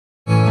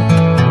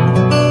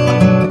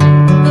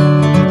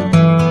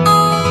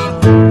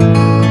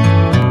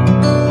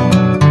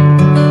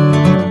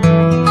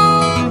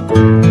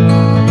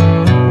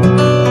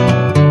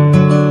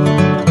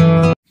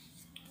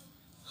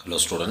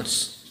So students,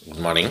 good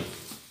morning.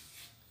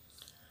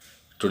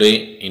 Today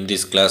in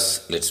this class,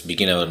 let's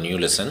begin our new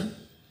lesson,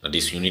 that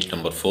is unit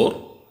number 4.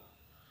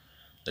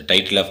 The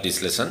title of this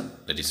lesson,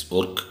 that is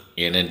work,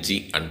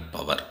 energy and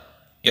power.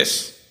 Yes,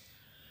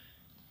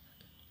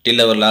 till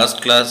our last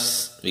class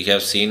we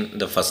have seen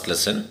the first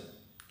lesson,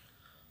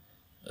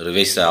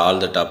 revise all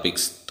the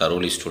topics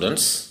thoroughly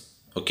students.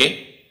 Okay,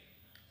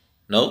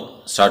 now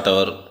start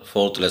our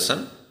fourth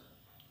lesson.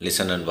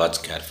 Listen and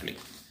watch carefully.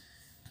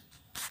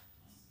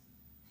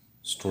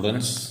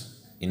 Students,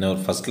 in our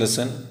first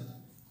lesson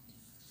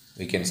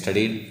we can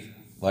study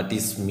what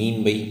is mean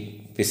by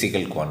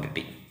physical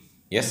quantity.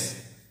 Yes,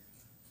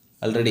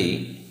 already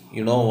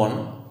you know one,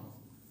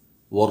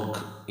 work,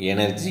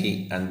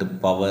 energy and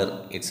power,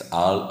 it's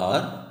all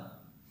are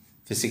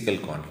physical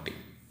quantity.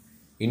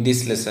 In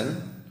this lesson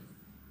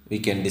we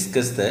can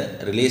discuss the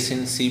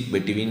relationship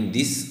between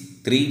these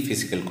three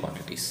physical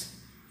quantities.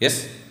 Yes,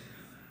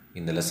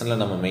 இந்த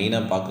லெசனில் நம்ம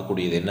மெயினாக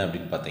பார்க்கக்கூடியது என்ன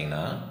அப்படின்னு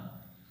பார்த்தீங்கன்னா,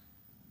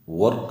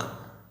 work,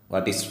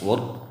 what is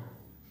work,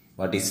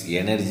 what is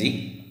energy,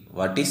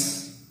 what is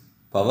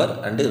power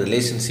and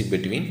relationship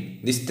between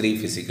these three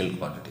physical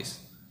quantities.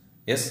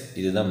 Yes,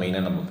 இதுதான்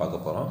மெயினாக நம்ம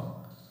பார்க்க போகிறோம்.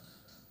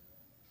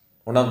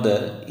 One of the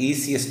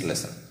easiest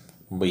lesson,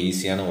 ரொம்ப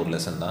ஈஸியான ஒரு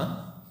லெசன் தான்.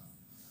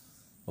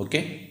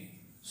 Okay,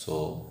 so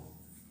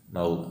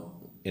now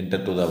enter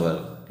to our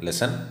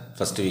lesson.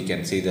 First we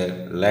can see the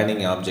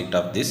learning object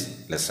of this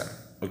lesson.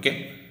 Okay,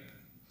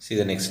 see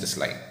the next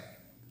slide.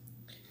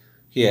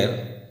 Here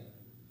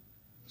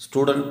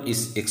student is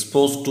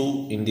exposed to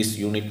in this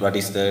unit, what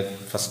is the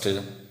first,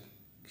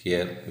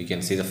 here we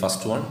can see the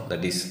first one,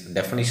 that is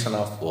definition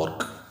of work.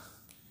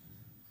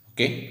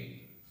 Okay,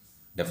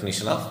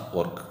 definition of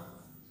work.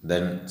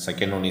 Then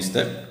second one is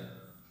that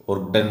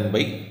work done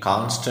by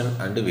constant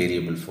and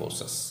variable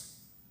forces.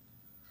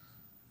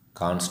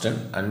 Constant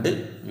and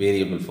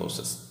variable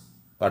forces.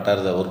 What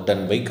are the work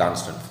done by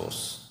constant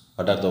force?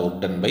 What are the work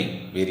done by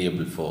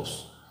variable force?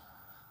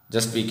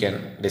 Just we can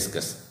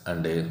discuss.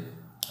 And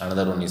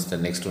another one is the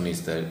next one is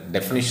the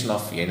definition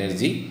of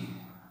energy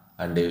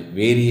and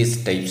various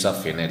types of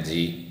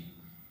energy.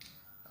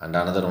 And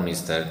another one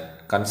is the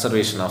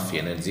conservation of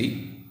energy.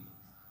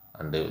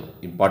 And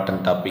important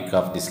topic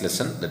of this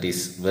lesson, that is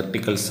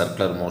vertical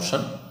circular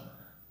motion.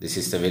 This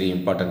is the very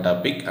important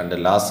topic, and the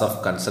laws of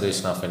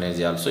conservation of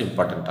energy also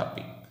important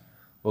topic.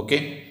 Okay,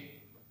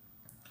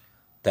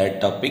 third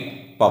topic,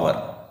 power,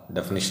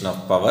 definition of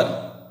power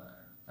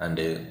and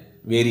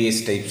various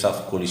types of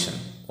collision,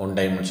 one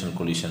dimensional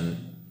collision,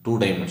 two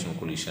dimensional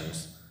collisions.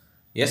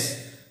 Yes,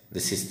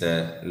 this is the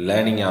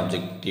learning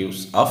objectives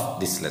of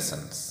these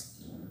lessons.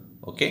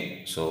 Okay,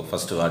 so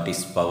first what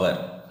is power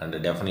and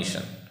the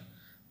definition,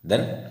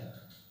 then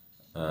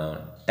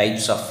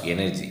types of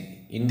energy.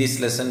 In this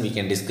lesson we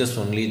can discuss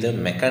only the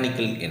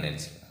mechanical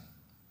energy.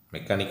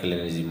 Mechanical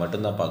energy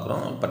மட்டும்தான்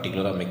பார்க்குறோம்.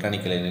 பர்டிகுலராக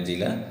mechanical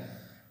எனர்ஜியில்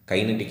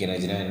kinetic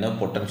எனர்ஜினா என்ன,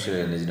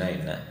 potential எனர்ஜினா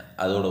என்ன,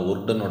 அதோட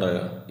ஒர்டனோட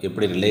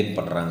எப்படி relate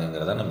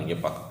பண்ணுறாங்கிறத நம்ம இங்கே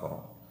பார்க்க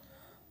போகிறோம்.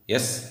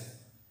 S,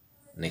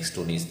 next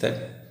one is the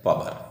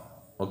power.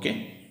 Okay,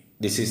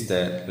 this is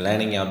the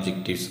learning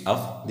objectives of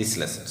this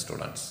lesson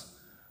students.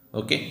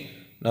 Okay,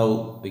 now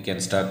we can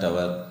start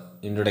our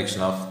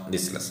introduction of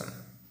this lesson.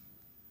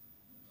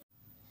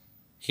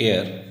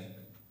 Here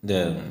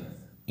the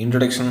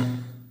introduction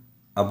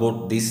about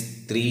these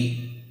three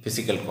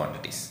physical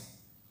quantities.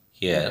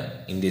 Here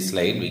in this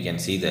slide we can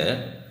see the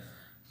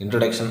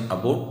introduction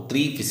about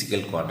three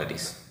physical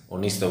quantities.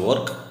 One is the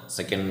work,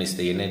 second one is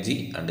the energy,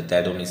 and the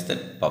third one is the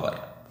power.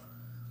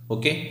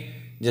 Okay,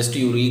 just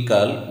you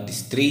recall,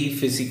 these three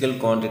physical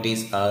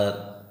quantities are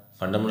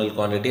fundamental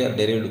quantity or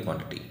derived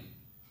quantity.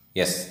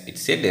 Yes,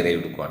 it's a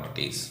derived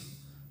quantities.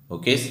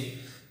 Okay,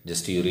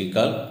 just you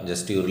recall,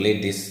 just you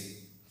relate this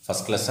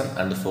first lesson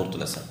and fourth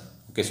lesson.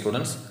 Okay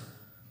students,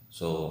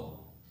 so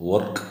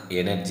work,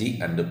 energy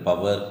and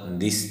power,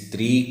 these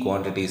three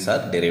quantities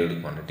are derived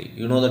quantity.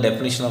 You know the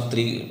definition of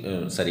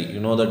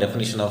you know the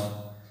definition of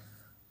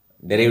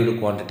derived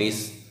quantities.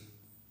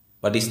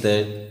 What is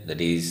that?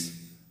 That is,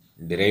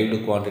 derived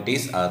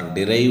quantities are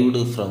derived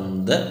from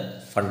the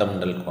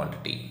fundamental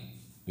quantity,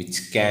 which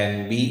can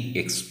be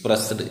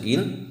expressed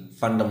in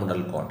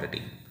fundamental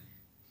quantity.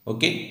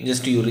 Okay,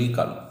 just you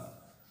recall.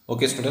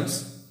 Okay students,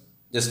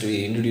 just we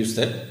introduce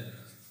that.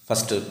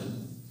 First,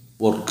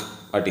 work.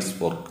 What is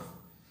work?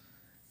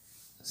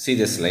 See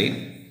the slide.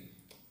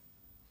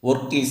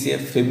 Work is a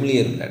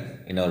familiar word.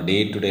 In our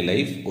day-to-day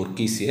life, work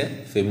is a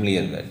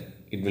familiar word.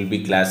 It will be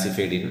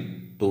classified in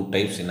two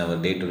types in our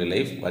day-to-day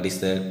life. What is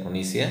that? One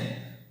is a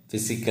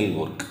physical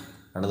work.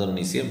 Another one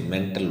is a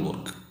mental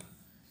work.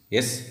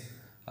 Yes,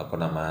 அப்போ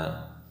நம்ம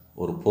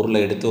ஒரு பொருளை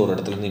எடுத்து ஒரு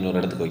இடத்துலேருந்து இன்னொரு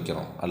இடத்துக்கு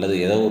வைக்கிறோம், அல்லது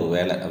ஏதோ ஒரு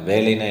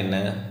வேலைனா என்ன,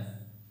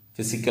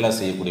 ஃபிசிக்கலாக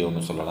செய்யக்கூடிய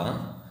ஒன்று சொல்லலாம்.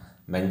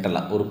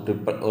 மென்டலாக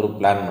ஒரு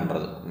பிளான்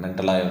பண்ணுறது.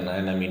 மென்டலாக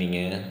என்ன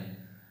மீனிங்கு,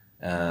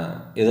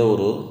 ஏதோ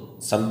ஒரு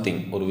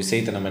சம்திங், ஒரு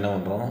விஷயத்தை நம்ம என்ன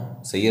பண்ணுறோம்,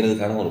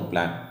 செய்கிறதுக்கான ஒரு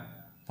பிளான்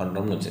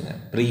பண்ணுறோம்னு வச்சுங்க,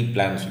 ப்ரீ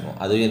பிளான் சொல்லுவோம்.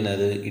 அது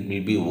என்னது, it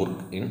will be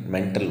work in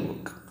mental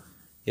work.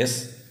 S,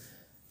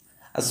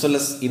 as well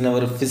as in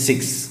our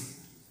physics,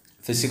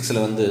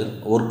 ஃபிசிக்ஸில் வந்து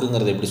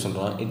ஒர்க்குங்கிறது எப்படி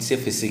சொல்கிறோம்? It's a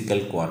physical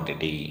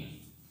quantity.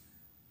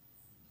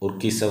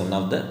 Work is one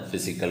of the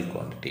physical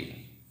quantity.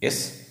 Yes.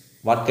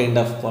 What kind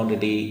of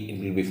quantity? It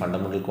will be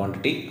fundamental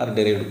quantity or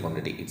derived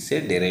quantity. It's a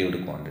derived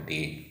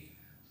quantity.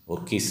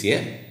 Work is a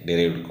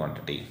derived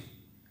quantity.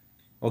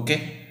 Okay.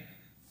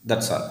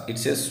 That's all.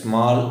 It's a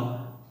small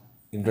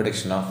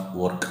introduction of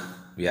work.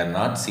 We are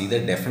not see the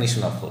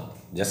definition of work.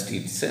 Just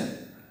it's a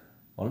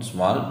one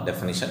small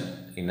definition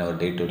in our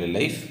day-to-day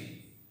life,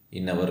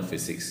 in our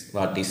physics.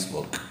 What is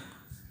work?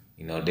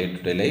 In our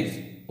day-to-day life,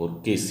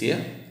 work is a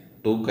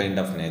two kind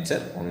of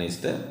nature. One is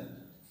the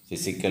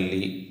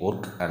physically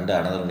work and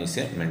another one is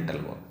a mental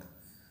work.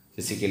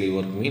 Physically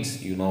work means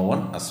you know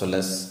one, as well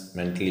as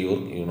mentally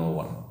work you know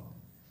one.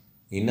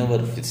 In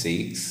our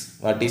physics,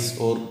 what is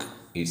work?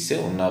 It's a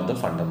one of the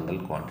fundamental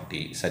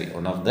quantity. Sorry,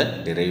 one of the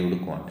derived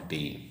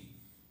quantity.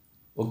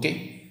 Okay.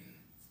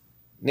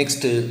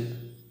 Next,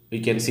 we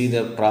can see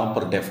the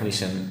proper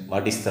definition.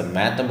 What is the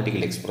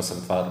mathematical expression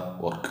for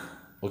work?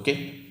 Okay.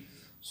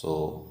 So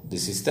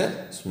this is the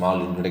small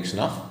introduction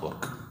of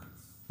work.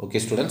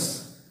 Okay, students.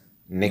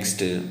 Next,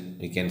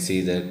 we can see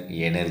the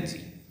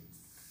energy.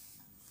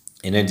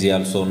 Energy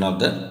also one of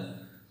the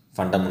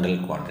fundamental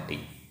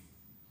quantity.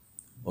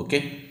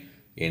 Okay.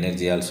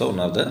 Energy also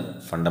one of the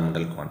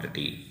fundamental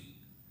quantity.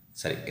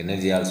 Sorry,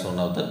 energy also one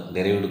of the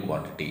derived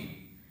quantity.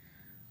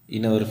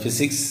 In our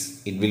physics,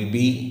 it will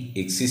be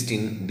exist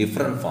in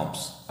different forms.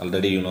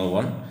 Already you know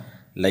one,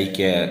 like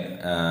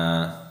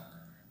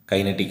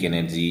kinetic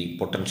energy,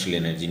 potential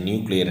energy,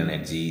 nuclear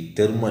energy,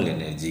 thermal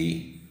energy.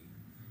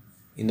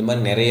 இந்த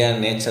மாதிரி நிறையா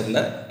நேச்சரில்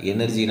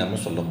energy நம்ம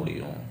சொல்ல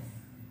முடியும்.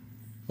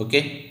 Okay,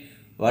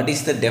 what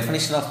is the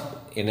definition of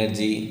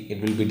energy?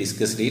 It will be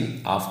discussed in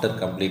after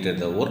completed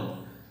the work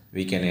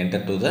we can enter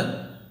to the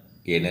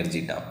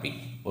energy topic.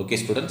 Okay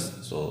students,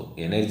 so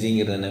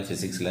எனர்ஜிங்கிறது என்ன,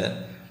 ஃபிசிக்ஸில்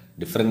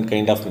different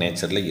kind of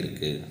நேச்சரில்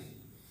இருக்குது.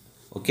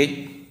 Okay,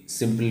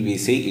 simple we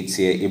say it's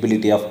A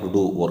ability of to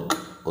two work.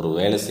 ஒரு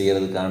வேலை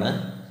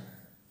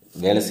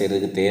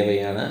செய்கிறதுக்கு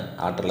தேவையான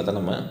ஆற்றலை தான்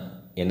நம்ம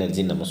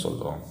எனர்ஜின்னு நம்ம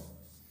சொல்கிறோம்.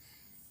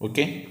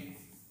 Okay,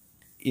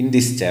 in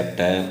this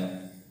chapter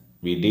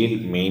we deal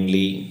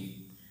mainly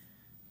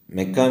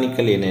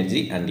mechanical energy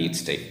and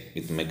it's type.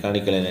 With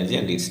mechanical energy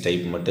and it's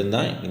type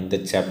மட்டும்தான் இந்த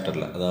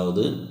சாப்டரில்,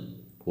 அதாவது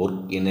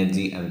ஒர்க்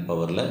எனர்ஜி அண்ட்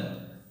பவரில்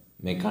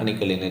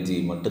மெக்கானிக்கல் எனர்ஜி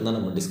மட்டும்தான்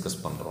நம்ம டிஸ்கஸ்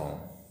பண்ணுறோம்.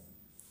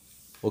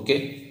 Okay,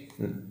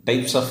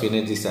 types of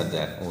energies R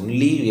there,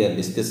 only we are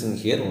discussing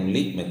here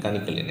only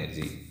mechanical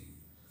energy.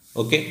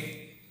 Okay,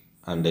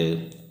 and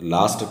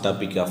last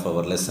topic of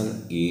our lesson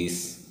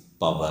is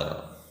power.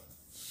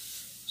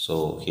 So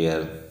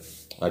here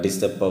what is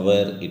the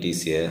power? It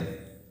is a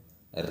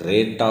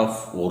rate of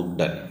work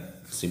done.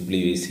 Simply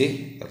we say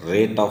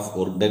rate of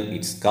work done,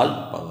 it's called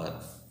power.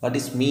 What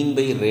is mean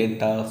by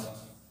rate of?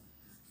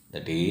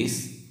 That is,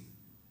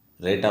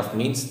 rate of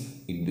means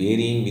it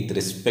varying with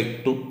respect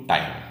to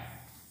time.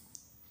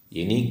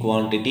 Any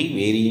quantity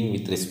varying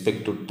with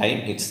respect to time,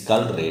 it's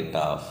called rate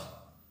of.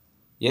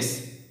 Yes,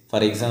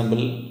 for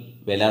example,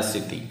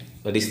 velocity.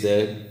 What is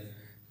that?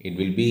 It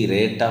will be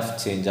rate of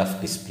change of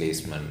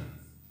displacement.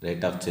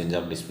 Rate of change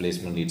of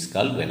displacement, it's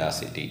called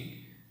velocity.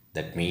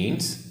 That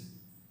means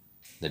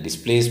the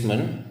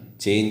displacement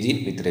changing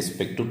with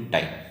respect to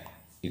time.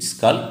 It's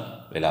called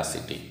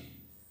velocity.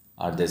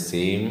 Are the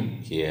same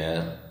here,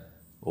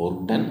 work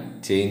done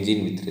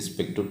changing with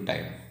respect to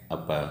time.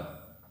 அப்போ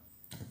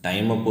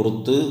டைமை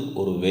பொறுத்து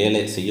ஒரு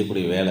வேலை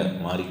செய்யக்கூடிய வேலை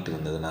மாறிக்கிட்டு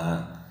இருந்ததுன்னா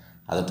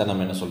அதைத்தான்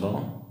நம்ம என்ன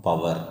சொல்கிறோம்?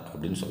 பவர்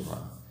அப்படின்னு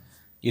சொல்கிறோம்.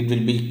 இட்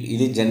வில் பி,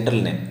 இது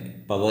general name.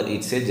 Power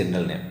it's A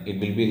general name. It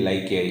will be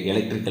like A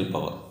electrical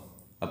power.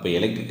 அப்போ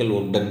electrical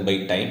work done by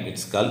time,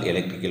 it's called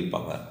electrical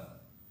power.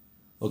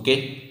 Okay,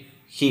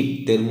 heat,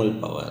 thermal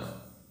power.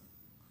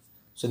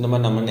 So இந்த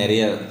மாதிரி நம்ம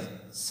நிறைய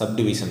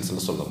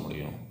சப்டிவிஷன்ஸில் சொல்ல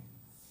முடியும்.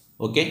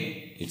 Okay,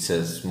 it's a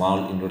small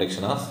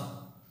introduction of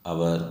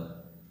our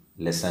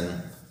lesson,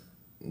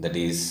 that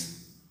is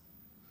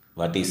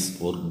what is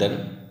work done,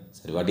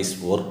 sorry, what is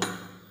work,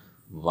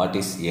 what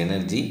is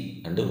energy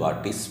and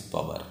what is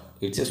power.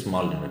 It's a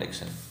small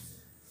introduction.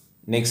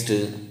 Next,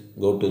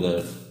 go to the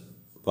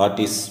what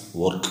is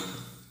work,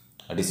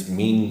 what is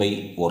mean by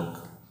work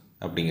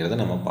அப்படிங்கிறத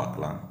நம்ம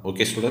பார்க்கலாம்.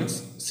 Okay students,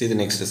 see the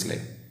next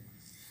slide.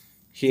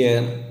 Here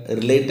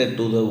related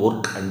to the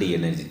work and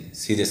energy.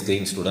 See the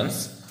screen students.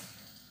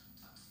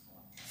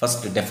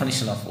 First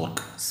definition of work,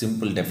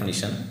 simple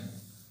definition.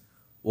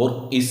 Work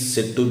is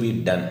said to be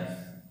done.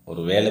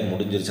 ஒரு வேலை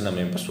முடிஞ்சிருச்சு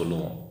நம்ம எப்போ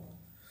சொல்லுவோம்?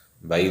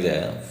 By the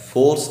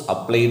force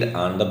applied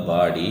on the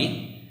body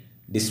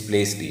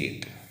displaced it.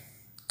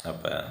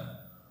 அப்போ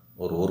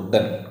ஒரு work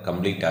done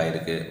complete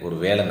ஆகிருக்கு, ஒரு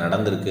வேலை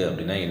நடந்திருக்கு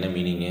அப்படின்னா என்ன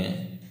மீனிங்கு?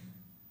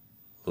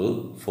 ஒரு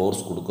ஃபோர்ஸ்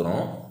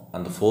கொடுக்குறோம்,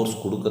 அந்த ஃபோர்ஸ்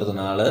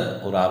கொடுக்கறதுனால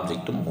ஒரு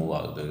ஆப்ஜெக்டும் மூவ்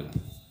ஆகுது.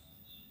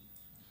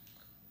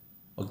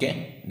 Okay,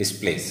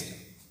 displays,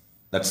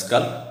 that's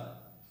call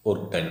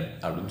work done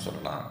அப்படின்னு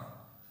சொல்லலாம்.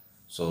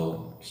 So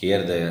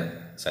here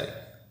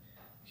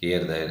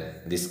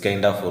this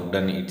kind of work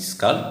done it's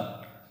call,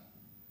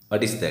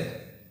 what is that?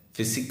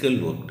 Physical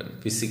work done.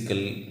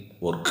 Physical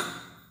work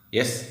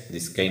S,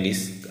 this kind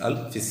is call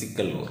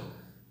physical work.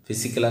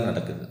 ஃபிசிக்கலாக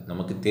நடக்குது,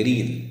 நமக்கு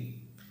தெரியுது,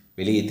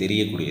 வெளியே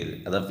தெரியக்கூடியது,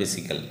 அதான்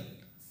physical.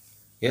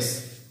 S,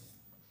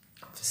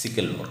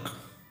 physical work.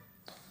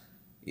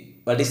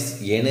 What is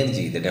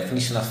energy? The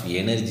definition of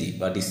energy.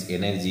 What is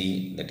energy?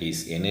 That is,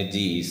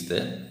 energy is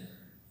the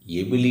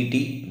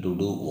ability to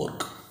do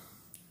work.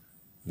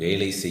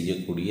 வேலை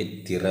செய்யக்கூடிய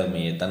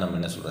திறமையை தான் நம்ம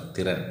என்ன சொல்கிறோம்,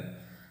 திறன்.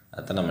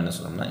 அதான் நம்ம என்ன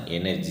சொல்கிறோம்னா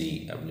எனர்ஜி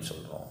அப்படின்னு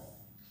சொல்கிறோம்.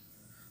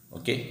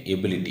 ஓகே,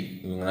 எபிலிட்டி,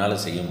 இவங்களால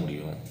செய்ய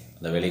முடியும்,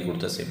 அந்த வேலை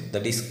கொடுத்தா செய்யும்,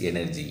 தட் இஸ்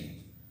எனர்ஜி.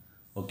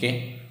 ஓகே,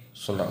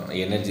 சொல்கிறாங்க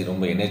எனர்ஜி,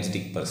 ரொம்ப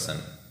எனர்ஜெட்டிக்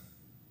பர்சன்.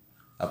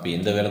 அப்போ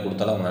எந்த வேலை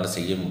கொடுத்தாலும் அவங்களால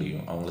செய்ய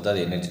முடியும், அவங்களுக்கு தான்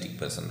அது எனர்ஜெட்டிக்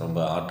பர்சன், ரொம்ப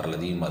ஆற்றல்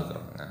அதிகமாக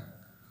இருக்கிறவங்க.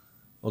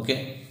 Okay,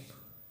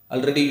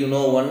 already you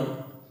know one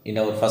in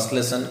our first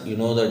lesson, you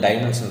know the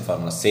dimensional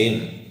formula, same,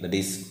 that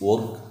is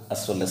work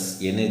as well as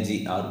energy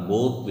are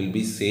both will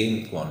be same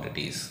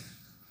quantities.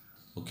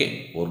 Okay,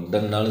 work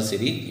done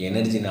சரி,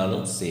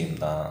 எனர்ஜினாலும் same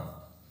தான்.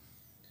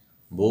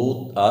 both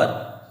are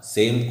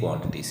same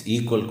quantities,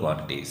 equal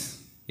quantities.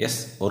 Yes,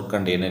 work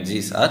and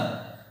energies are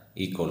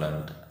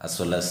equivalent as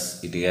well as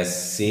it has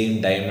same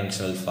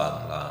dimensional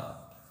formula.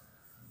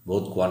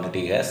 Both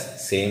quantity has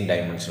same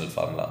dimensional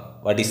formula.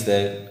 What is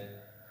that?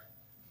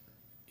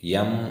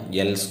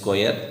 ml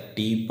square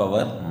t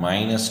power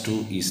minus 2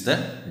 is the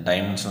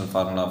dimensional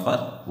formula for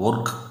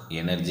work,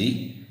 energy,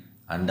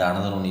 and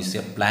another one is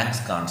a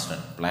Planck's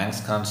constant. Planck's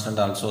constant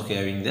also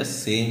having the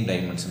same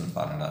dimensional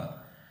formula.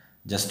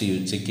 Just you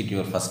check it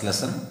your first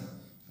lesson,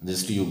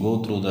 just you go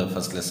through the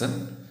first lesson.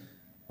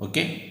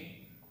 Okay,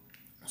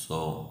 so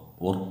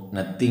work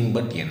nothing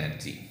but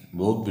energy,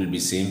 both will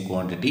be same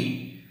quantity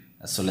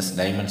as well as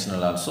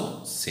dimensional also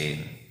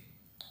same.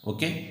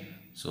 Okay,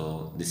 so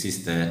this is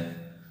the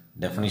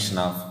definition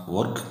of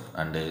work,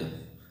 and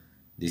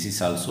this is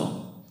also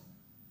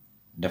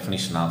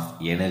definition of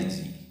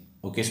energy.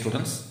 Okay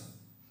students,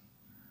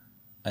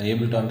 are you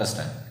able to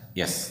understand?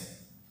 Yes.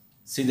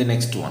 See the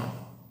next one,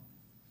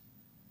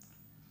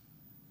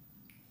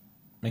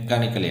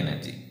 mechanical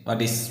energy.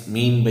 What is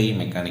mean by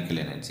mechanical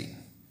energy?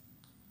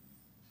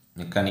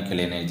 Mechanical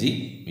energy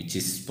which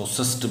is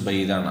possessed by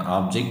an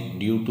object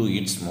due to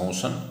its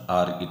motion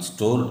or its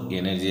stored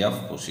energy of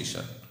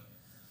position.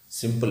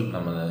 Simple,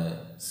 நம்ம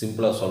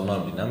சிம்பிளாக சொல்லணும்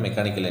அப்படின்னா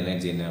mechanical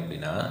energy என்ன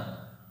அப்படின்னா,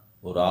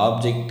 ஒரு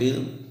object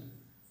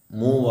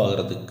move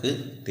ஆகிறதுக்கு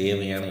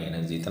தேவையான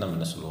energy தான் நம்ம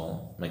என்ன சொல்லுவோம்,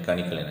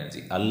 மெக்கானிக்கல்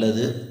எனர்ஜி.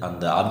 அல்லது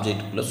அந்த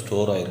ஆப்ஜெக்டுக்குள்ளே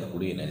ஸ்டோர்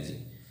ஆகிருக்கக்கூடிய எனர்ஜி,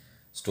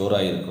 ஸ்டோர்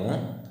ஆகிருக்கும்,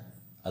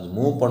 அது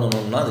மூவ்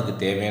பண்ணணும்னா அதுக்கு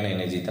தேவையான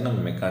எனர்ஜி தான்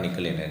நம்ம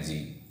மெக்கானிக்கல் எனர்ஜி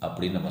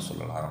அப்படின்னு நம்ம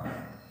சொல்லலாம்.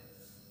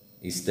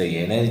 Is the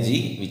energy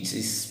which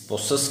is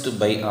possessed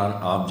by an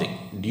object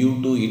due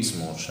to it's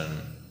motion.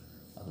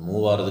 அது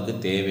மூவ் ஆகிறதுக்கு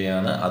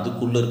தேவையான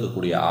அதுக்குள்ளே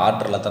இருக்கக்கூடிய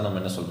ஆற்றலை தான் நம்ம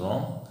என்ன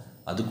சொல்கிறோம்,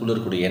 அதுக்குள்ளே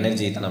இருக்கக்கூடிய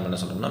எனர்ஜியை தான் நம்ம என்ன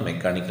சொல்கிறோம்னா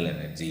mechanical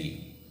energy.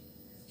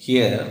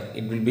 Here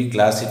it will be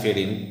classified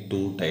in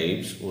 2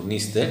 types. One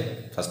is that,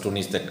 first one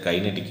is that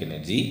kinetic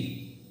energy,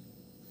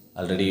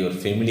 already your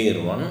familiar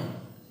one,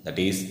 that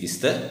is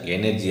the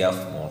energy of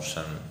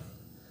motion.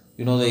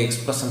 You know the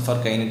expression for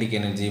kinetic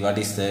energy, what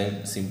is that?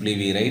 Simply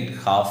we write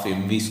half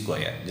mv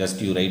square. Just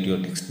you write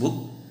your textbook,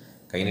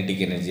 kinetic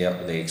energy of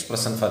the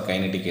expression for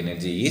kinetic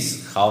energy is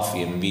half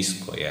mv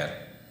square.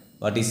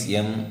 What is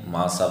m?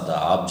 Mass of the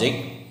object.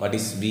 What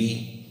is v?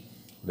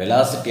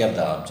 Velocity of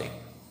the object.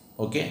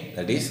 Okay,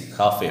 that is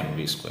half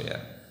mv square.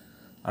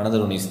 Another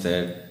one is the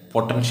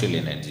potential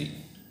energy.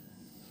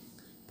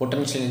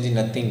 Potential energy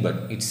nothing but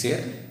it's a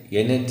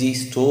energy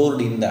stored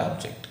in the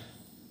object.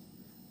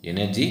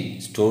 Energy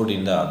stored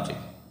in the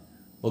object.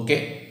 Okay,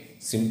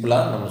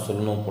 சிம்பிளாக நம்ம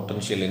சொல்லணும்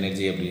potential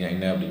energy அப்படின்னா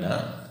என்ன அப்படின்னா,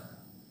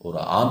 ஒரு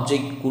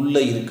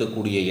ஆப்ஜெக்ட்குள்ளே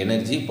இருக்கக்கூடிய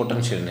energy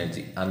potential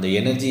energy. அந்த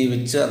எனர்ஜியை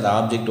வச்சு அந்த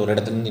ஆப்ஜெக்ட் ஒரு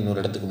இடத்துலேருந்து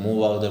இன்னொரு இடத்துக்கு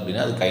மூவ் ஆகுது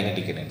அப்படின்னா அது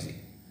கைனடிக் எனர்ஜி.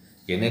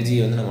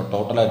 எனர்ஜியை வந்து நம்ம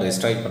டோட்டலாக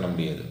டிஸ்ட்ராய் பண்ண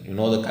முடியாது. You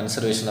know the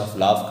conservation of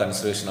law of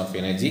conservation of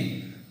energy,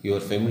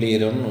 your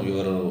familiar one,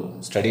 your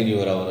studied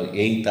your our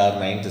 8th or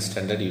 9th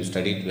standard, you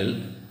studied well.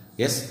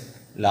 S,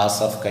 loss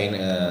of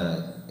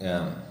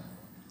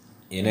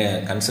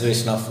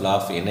conservation of law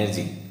of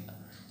energy.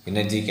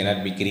 Energy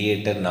cannot be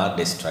created not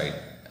Detroit.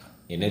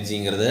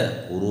 எனர்ஜிங்கிறத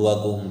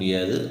உருவாக்கவும்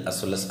முடியாது, as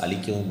well as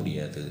அழிக்கவும்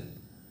முடியாது.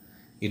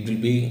 It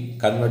will be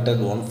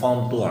converted one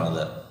form to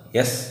another.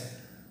 S,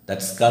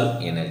 that's call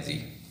energy.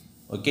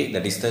 Okay,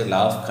 that is the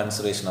law of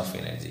conservation of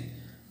energy.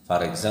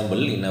 For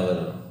example, in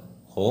our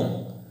home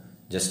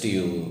just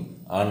you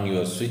on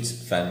your ஸ்விட்ச்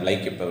fan.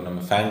 Like இப்போ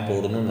நம்ம fan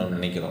போடணும்னு நம்ம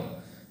நினைக்கிறோம்,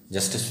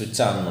 just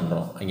ஸ்விட்ச் on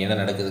பண்ணுறோம். அங்கே என்ன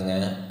நடக்குதுங்க,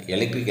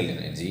 எலக்ட்ரிக்கல்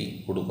எனர்ஜி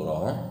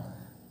கொடுக்குறோம்,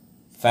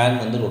 ஃபேன்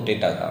வந்து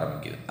ரொட்டேட் ஆக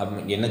ஆரம்பிக்குது.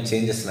 அப்போ என்ன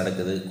சேஞ்சஸ்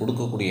நடக்குது,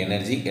 கொடுக்கக்கூடிய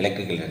energy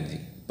electrical energy,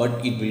 but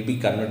it will be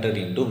converted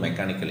into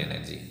mechanical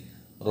energy.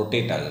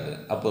 Rotate ஆகுது.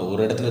 அப்போ ஒரு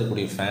இடத்துல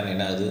இருக்கக்கூடிய ஃபேன்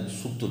என்ன ஆகுது,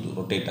 சுற்றுது,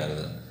 ரொட்டேட்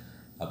ஆகுது.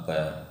 அப்போ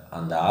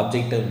அந்த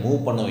ஆப்ஜெக்டை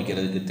மூவ் பண்ண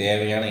வைக்கிறதுக்கு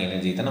தேவையான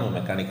எனர்ஜி தான் நம்ம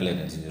மெக்கானிக்கல்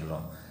எனர்ஜின்னு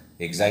சொல்கிறோம்.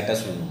 எக்ஸாக்டாக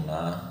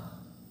சொல்லணும்னா,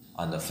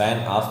 அந்த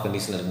ஃபேன் ஆஃப்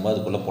கண்டிஷனில் இருக்கும்போது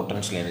அதுக்குள்ளே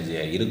பொட்டன்ஷியல்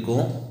எனர்ஜியாக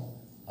இருக்கும்.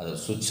 அதை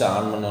சுவிட்ச்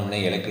ஆன் பண்ண உடனே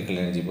எலக்ட்ரிக்கல்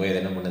எனர்ஜி போய் அதை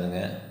என்ன பண்ணுதுங்க,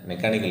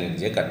 மெக்கானிக்கல்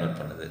எனர்ஜியை கன்வெர்ட்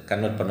பண்ணுது.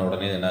 கன்வெர்ட் பண்ண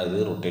உடனே என்ன ஆகுது,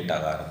 ரொட்டேட்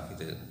ஆக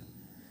ஆரம்பிக்குது.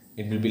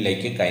 it will be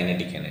like a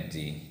kinetic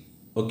energy.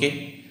 Okay,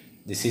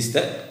 this is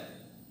the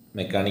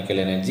mechanical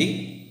energy.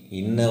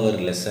 In our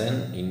lesson,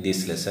 in this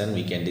lesson,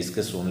 we can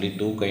discuss only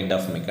two kind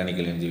of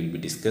mechanical energy will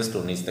be discussed.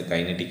 One is the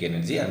kinetic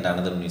energy and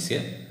another one is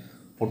a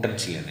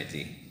potential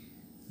energy.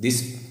 These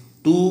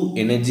two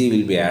energy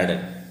will be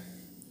added,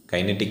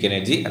 kinetic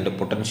energy and the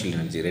potential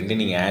energy. ரெண்டு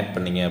நீங்க add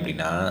பண்ணீங்க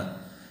அப்படின்னா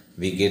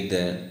we get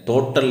the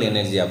total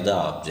energy of the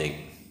object.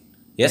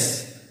 Yes,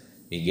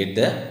 we get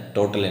the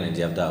total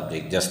energy of the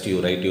object. Just you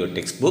write your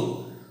textbook,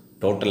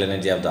 total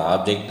energy of the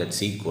object,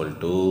 that's equal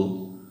to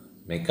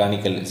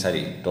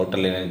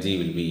total energy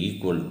will be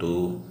equal to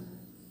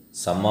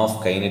sum of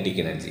kinetic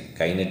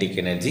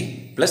energy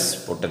plus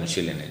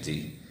potential energy.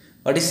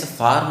 What is the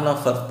formula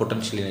for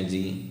potential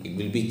energy? It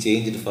will be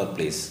changed for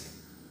place.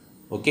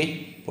 Okay,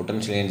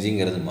 potential energy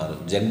ingiradhu marum.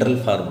 General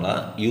formula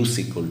U is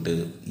equal to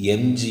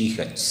mg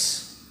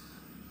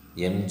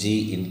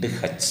into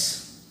h.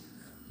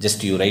 Just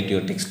you write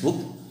your textbook.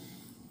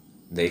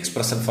 The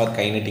expression for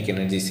kinetic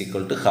energy is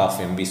equal to half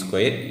mv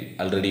square,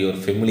 already you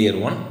are familiar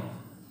one,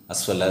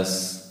 as well as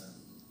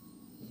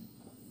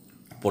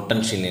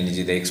potential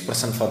energy. The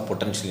expression for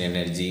potential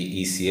energy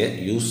is here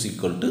U is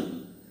equal to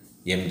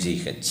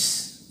mgh.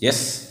 Yes,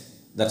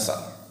 that's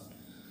all.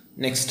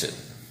 Next,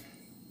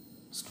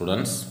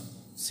 students,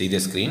 see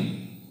the screen.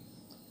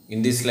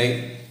 In this slide,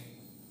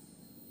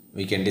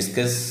 we can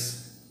discuss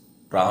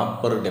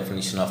proper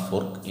definition of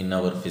work in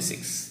our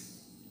physics.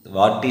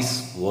 What is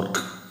work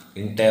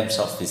in terms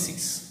of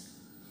physics?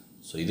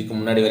 So இதுக்கு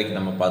முன்னாடி வரைக்கும்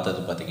நம்ம பார்த்தது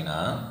பார்த்திங்கன்னா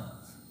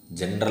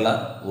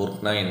ஜென்ரலாக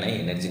ஒர்க்னா என்ன,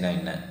 எனர்ஜினா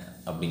என்ன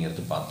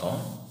அப்படிங்கிறது பார்த்தோம்.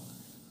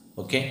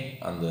 ஓகே,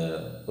 அந்த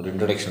ஒரு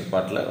இன்ட்ரொடக்ஷன்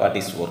பார்ட்டில் வாட்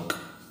இஸ் ஒர்க்,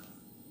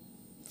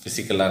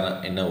 ஃபிசிக்கலான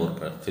என்ன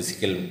ஒர்க்,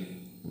 ஃபிசிக்கல்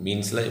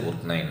மீன்ஸில்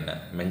ஒர்க்னா என்ன,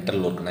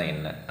 மென்டல் ஒர்க்னா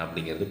என்ன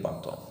அப்படிங்கிறது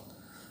பார்த்தோம்.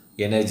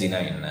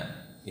 எனர்ஜினா என்ன,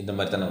 இந்த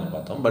மாதிரி தான் நம்ம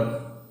பார்த்தோம். பட்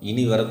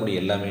இனி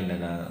வரக்கூடிய எல்லாமே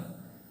என்னென்னா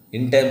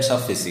in terms of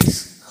physics,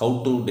 how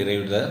to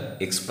derive the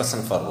expression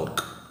for work,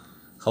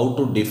 how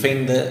to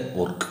define the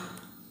work.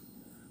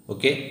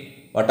 Okay,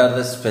 what are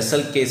the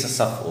special cases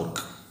of work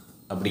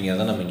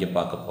அப்படிங்கிறத நம்ம இங்கே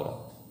பார்க்க போகிறோம்.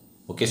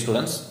 Okay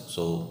students,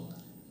 so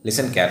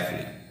listen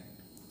carefully.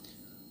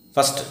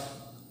 First,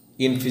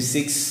 in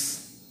physics,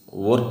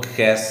 work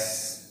has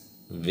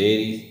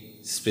very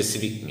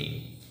specific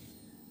meaning.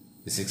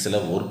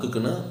 Physicsல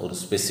ஒர்க்குக்குன்னு ஒரு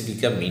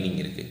ஸ்பெசிஃபிக்காக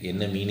meaning இருக்குது.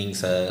 என்ன meaning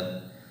sir?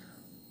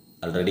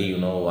 Already you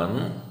know one.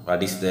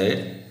 What is that?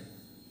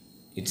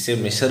 It's a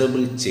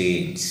measurable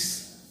change.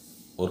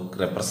 Work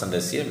represents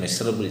as a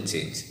measurable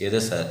change. எதை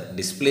sir?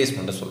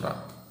 டிஸ்பிளேஸ்மெண்ட்டை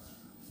சொல்கிறான்.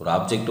 ஒரு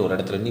object ஒரு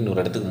இடத்துலேருந்து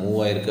இன்னொரு இடத்துக்கு மூவ்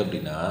ஆகிருக்கு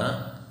அப்படின்னா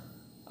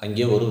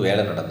அங்கே ஒரு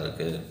வேலை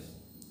நடந்திருக்கு.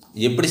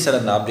 எப்படி சார்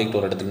அந்த ஆப்ஜெக்ட்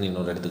ஒரு இடத்துக்கு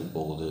இன்னொரு இடத்துக்கு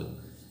போகுது?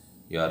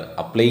 You are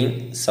applying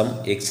some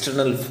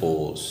external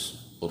force.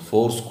 ஒரு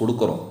ஃபோர்ஸ்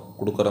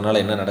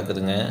கொடுக்குறதுனால என்ன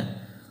நடக்குதுங்க?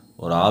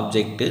 ஒரு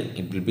object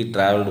it will be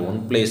travelled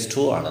one place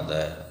to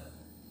another.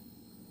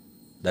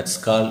 That's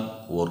called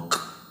work.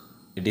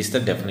 It is the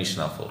definition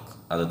of work.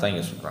 அதை தான்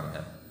இங்கே சொல்கிறாங்க.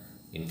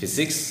 In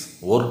physics,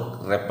 work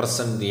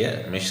represents a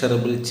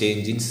measurable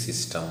change in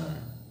system.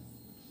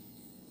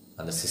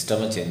 அந்த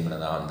சிஸ்டமை சேஞ்ச்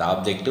பண்ணுது, அந்த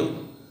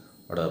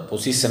ஆப்ஜெக்டிவோட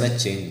பொசிஷனை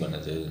சேஞ்ச்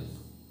பண்ணுது.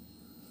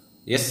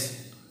 எஸ்,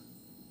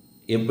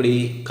 எப்படி?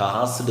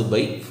 Caused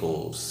by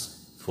force.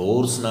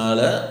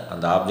 ஃபோர்ஸ்னால்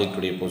அந்த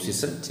ஆப்ஜெக்டுடைய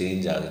பொசிஷன்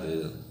சேஞ்ச் ஆகுது.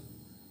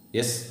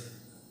 S,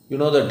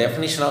 you know the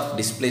definition of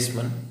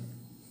displacement.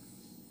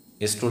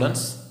 S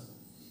students?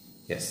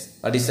 Yes.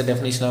 What is the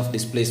definition of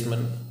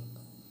displacement?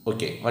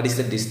 Okay. What is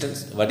the distance?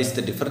 What is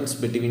the difference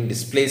between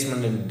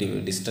displacement and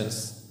distance?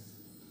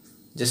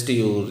 Just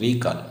you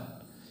recall.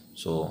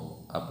 So,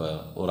 அப்போ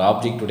ஒரு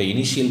ஆப்ஜெக்டோட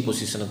initial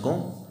பொசிஷனுக்கும்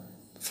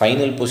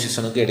final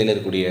பொசிஷனுக்கும் இடையில்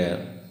இருக்கக்கூடிய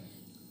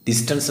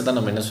டிஸ்டன்ஸை தான்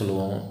நம்ம என்ன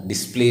சொல்லுவோம்?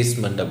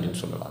 Displacement அப்படின்னு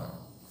சொல்லலாம்.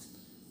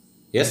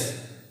 எஸ்,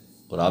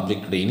 ஒரு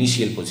ஆப்ஜெக்டோட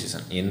இனிஷியல்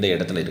பொசிஷன் எந்த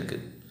இடத்துல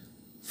இருக்குது,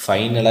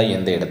 ஃபைனலாக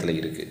எந்த இடத்துல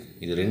இருக்குது,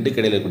 இது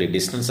ரெண்டுக்கு இடையில் இருக்கக்கூடிய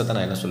டிஸ்டன்ஸை தான்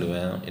நான்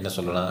என்ன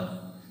சொல்லலாம்?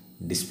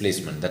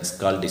 displacement. That's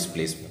called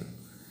displacement.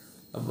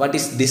 What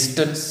is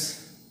distance?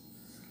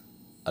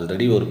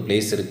 Already ஒரு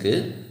பிளேஸ் இருக்குது,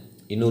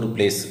 இன்னொரு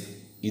பிளேஸ்,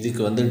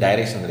 இதுக்கு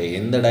டைரெக்ஷன் கிடையாது,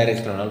 எந்த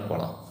டைரெக்ஷன் வேணாலும்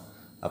போகலாம்.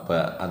 அப்போ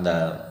அந்த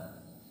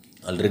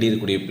ஆல்ரெடி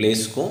இருக்கக்கூடிய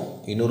பிளேஸ்க்கும்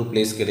இன்னொரு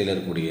பிளேஸ்க்கு இடையில்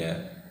இருக்கக்கூடிய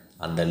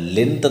அந்த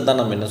லென்த்தை தான்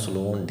நம்ம என்ன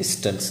சொல்லுவோம்?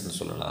 டிஸ்டன்ஸ்னு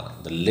சொல்லலாம்.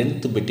 the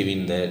length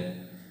between the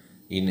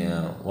in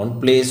one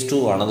place to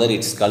another,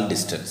 it's called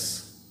distance.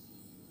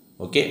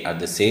 Okay, at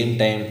the same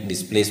time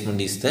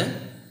displacement is the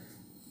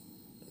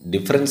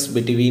difference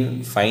between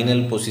final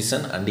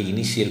position and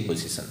initial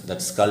position.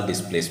 That's called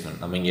displacement.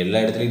 நம்ம இங்கே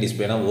எல்லா இடத்துலையும்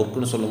டிஸ்பிளேனா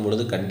ஒர்க்குன்னு சொல்லும்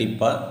பொழுது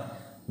கண்டிப்பாக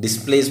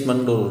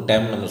டிஸ்பிளேஸ்மெண்ட் ஒரு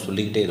time நம்ம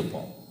சொல்லிக்கிட்டே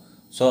இருப்போம்.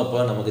 ஸோ அப்போ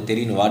நமக்கு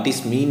தெரியணும் what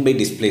is mean by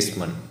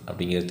displacement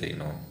அப்படிங்கிறது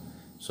தெரியணும்.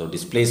 So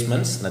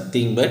displacements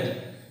nothing but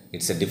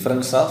it's a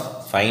difference of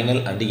final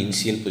and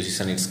initial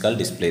position. It's called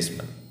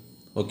displacement.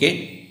 Okay,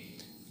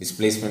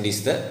 displacement is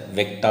the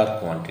vector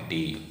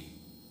quantity.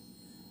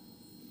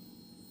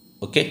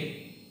 Okay,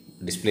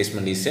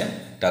 displacement is a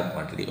vector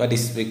quantity. What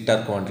is vector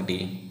quantity?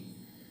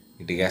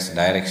 It has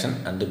direction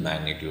and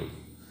magnitude.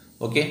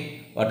 Okay,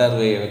 what are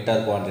vector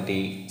quantity,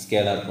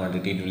 scalar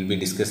quantity? It will be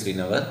discussed in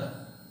our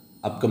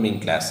upcoming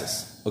classes.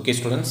 Okay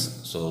students,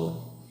 so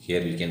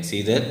here we can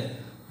see that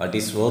what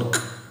is work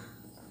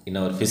in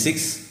our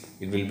physics.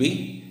 It will be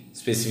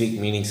specific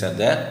meanings are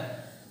there.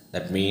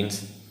 That means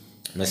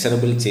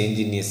measurable change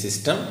in a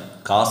system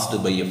caused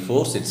by a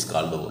force, it's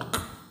called work.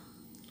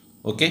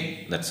 Okay,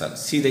 that's all.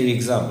 See the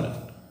example.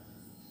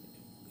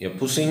 A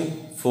pushing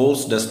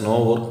force does no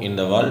work in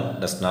the wall,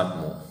 does not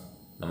move.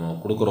 நம்ம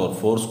கொடுக்குற ஒரு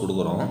force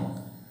கொடுக்குறோம்,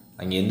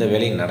 அங்கே எந்த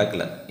வேலையும்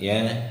நடக்கலை.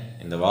 ஏன்?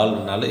 இந்த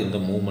வால்னால எந்த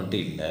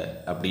மூவ்மெண்ட்டும் இல்லை,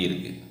 அப்படி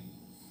இருக்குது.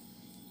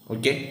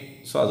 ஓகே,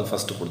 ஸோ அது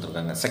ஃபஸ்ட்டு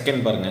கொடுத்துருக்காங்க.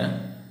 செகண்ட் பாருங்கள்,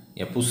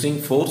 a pushing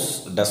force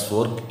does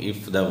work if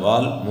the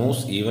wall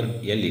moves even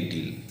a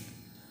little.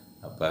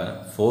 அப்போ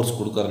ஃபோர்ஸ்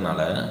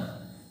கொடுக்கறனால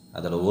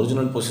அதோட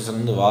ஒரிஜினல்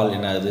பொசிஷன்லேருந்து வால்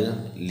என்ன ஆகுது,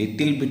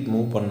 லிட்டில் பிட்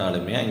மூவ்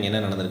பண்ணாலுமே அங்கே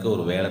என்ன நடந்திருக்கு,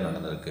 ஒரு வேலை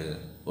நடந்திருக்கு.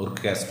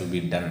 Work has to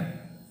be done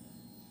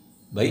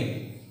by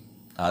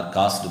or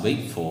caused by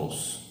force.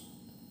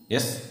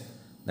 Yes,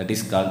 that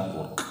is called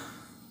work.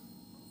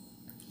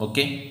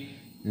 Okay,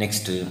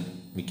 next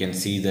we can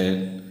see that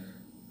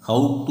how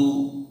to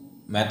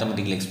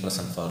mathematical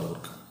expression for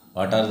work.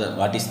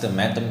 What is the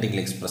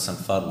mathematical expression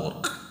for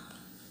work?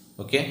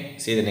 Okay,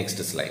 see the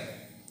next slide.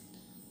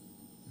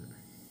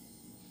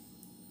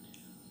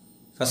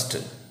 First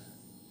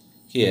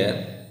here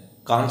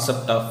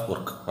concept of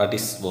work. What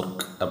is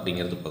work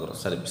அப்படிங்கிறது பார்க்குறோம்.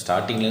 Sir இப்போ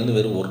ஸ்டார்டிங்லேருந்து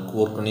வெறும்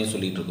ஒர்க்குன்னே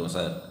சொல்லிகிட்டு இருக்கோம்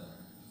sir,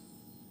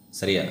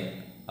 சரியா?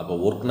 அப்போ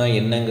ஒர்க்னா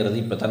என்னங்கிறது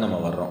இப்போ தான் நம்ம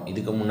வர்றோம்.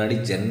 இதுக்கு முன்னாடி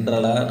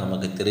ஜென்ரலாக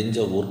நமக்கு தெரிஞ்ச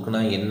ஒர்க்னா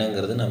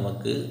என்னங்கிறது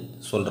நமக்கு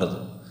சொல்கிறது.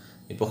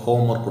 இப்போ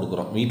ஹோம் ஒர்க்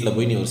கொடுக்குறோம், வீட்டில்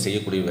போய் நீ ஒரு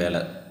செய்யக்கூடிய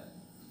வேலை,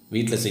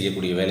 வீட்டில்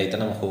செய்யக்கூடிய வேலையை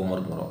தான் நம்ம ஹோம்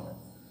ஒர்க்குங்கிறோம்.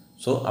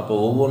 ஸோ அப்போ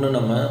ஒவ்வொன்றும்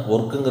நம்ம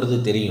ஒர்க்குங்கிறது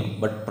தெரியும்,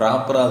 பட்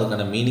ப்ராப்பராக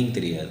அதுக்கான மீனிங்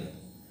தெரியாது.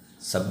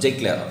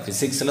 சப்ஜெக்டில்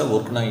ஃபிசிக்ஸில்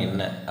ஒர்க்னா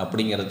என்ன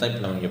அப்படிங்கிறத தான்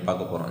இப்போ நம்ம இங்கே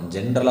பார்க்க போகிறோம்.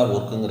 ஜென்ரலாக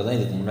ஒர்க்குங்கிறத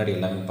இதுக்கு முன்னாடி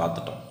எல்லாமே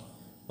பார்த்துட்டோம்.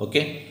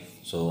 ஓகே,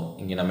 ஸோ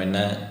இங்கே நம்ம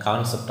என்ன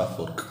concept of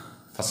work.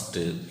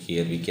 First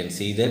here we can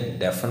see the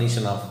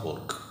definition of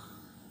work.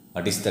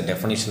 What is the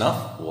definition of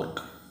work?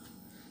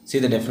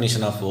 See the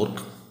definition of work.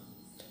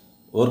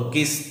 Work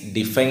is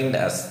defined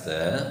as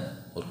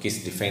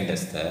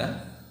the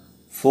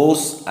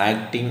force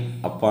acting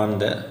upon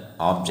the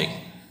object.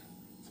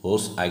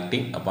 Force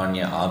acting upon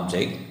a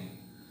object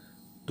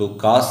to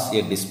cause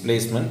a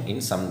displacement in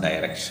some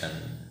direction.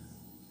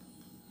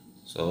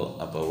 So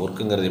அப்போ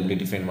ஒர்க்குங்கிறது எப்படி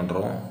define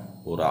பண்ணுறோம்,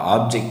 ஒரு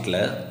ஆப்ஜெக்டில்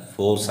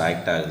force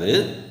act ஆகுது,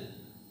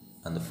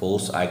 அந்த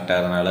force act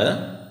ஆகிறதுனால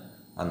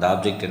அந்த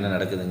object என்ன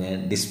நடக்குதுங்க,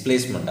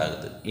 டிஸ்பிளேஸ்மெண்ட்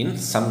ஆகுது in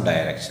some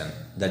direction.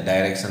 The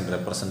direction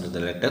represent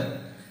the letter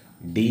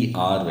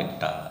TR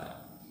vector.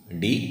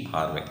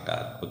 TR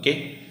vector. Okay,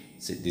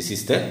 this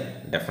is the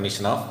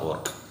definition of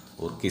work.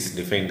 Work is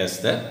defined as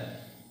the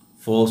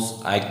force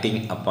acting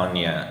upon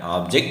a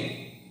object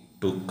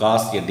to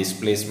cause a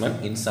displacement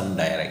in some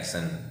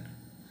direction.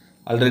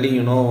 Already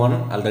you know one,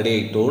 already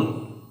I told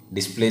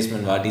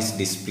displacement. What is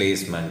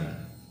displacement?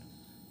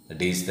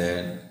 That is the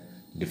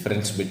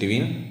difference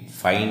between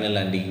final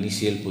and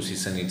initial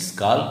position. It's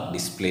called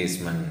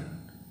displacement.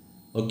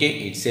 Okay,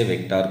 it's a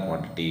vector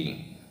quantity.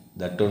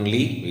 That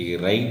only we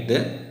write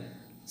the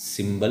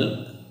symbol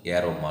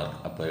arrow mark.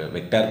 அப்போ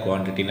vector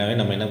quantityனாவே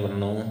நம்ம என்ன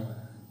பண்ணணும்,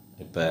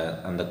 இப்போ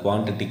அந்த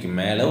குவான்டிட்டிக்கு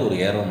மேலே ஒரு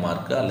aero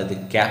mark அல்லது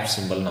gap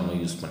simple நம்ம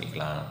யூஸ்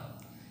பண்ணிக்கலாம்.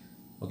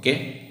 ஓகே,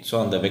 ஸோ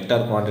அந்த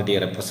வெக்டார் குவான்டிட்டியை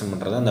ரெப்ரசன்ட்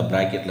பண்ணுறது அந்த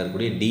ப்ராக்கெட்டில்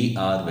இருக்கக்கூடிய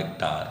TR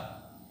vector.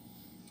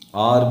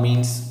 R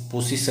means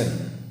position.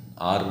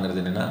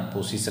 ஆர்ங்கிறது என்னென்னா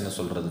பொசிஷனை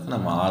சொல்கிறதுக்கு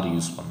நம்ம ஆர்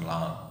யூஸ்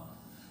பண்ணலாம்.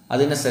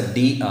 அது என்ன sir,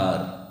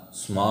 TR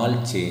small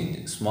change,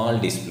 small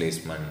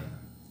displacement.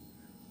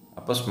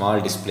 அப்போ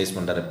ஸ்மால்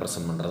டிஸ்பிளேஸ்மெண்ட்டை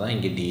ரெப்ரசன்ட் பண்ணுறது தான்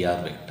இங்கே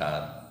TR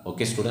vector.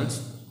 Okay students,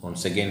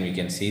 once again we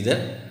can see the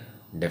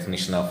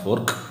definition of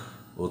work.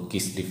 Work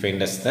is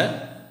defined as the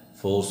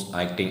force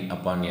acting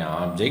upon an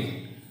object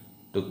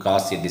to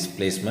cause a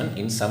displacement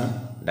in some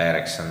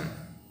direction.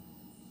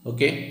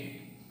 Okay,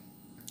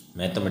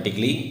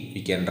 mathematically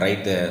we can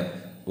write the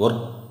work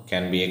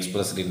can be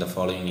expressed in the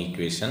following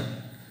equation.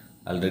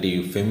 Already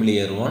you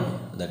familiar one,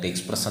 that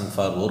expression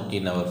for work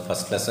in our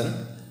first lesson,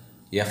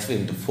 F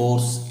into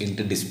force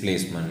into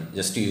displacement.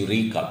 Just you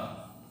recall,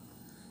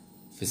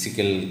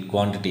 physical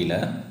quantity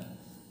la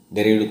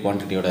derived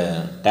குவான்டிட்டியோட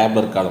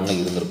டேப்லர் காலமில்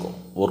இருந்திருக்கும்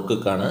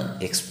ஒர்க்குக்கான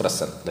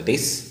expression, that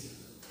is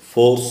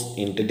force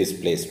into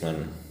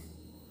displacement.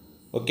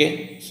 Okay,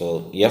 so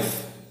F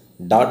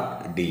dot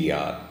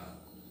TR,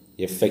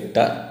 F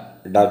vector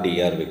dot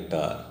TR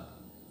vector.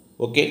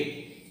 Okay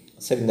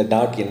sir, இந்த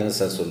dot என்ன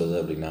sir சொல்லுது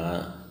அப்படின்னா,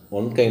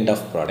 one kind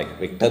of product.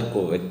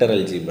 Vector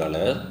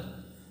அல்ஜிப்ராவில்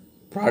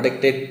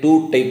ப்ராடக்டே 2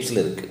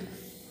 டைப்ஸில் இருக்குது.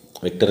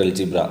 Vector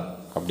algebra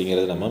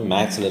அப்படிங்கிறது நம்ம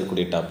மேக்ஸில்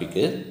இருக்கக்கூடிய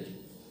டாப்பிக்கு.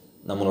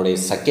 நம்மளுடைய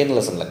செகண்ட்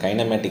லெசனில்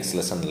கைனமேட்டிக்ஸ்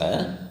லெசனில்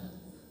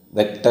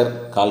வெக்டர்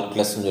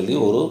கால்குலஸ்ன்னு சொல்லி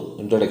ஒரு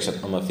இன்ட்ரோடக்ஷன்,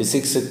 நம்ம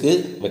ஃபிசிக்ஸுக்கு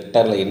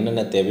வெக்டரில்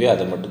என்னென்ன தேவையோ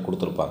அதை மட்டும்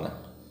கொடுத்துருப்பாங்க.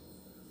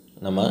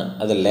 நம்ம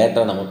அதை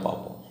லேட்டாக நம்ம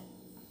பார்ப்போம்.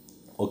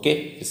 ஓகே,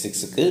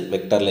 ஃபிசிக்ஸுக்கு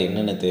வெக்டரில்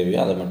என்னென்ன தேவையோ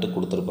அதை மட்டும்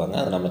கொடுத்துருப்பாங்க,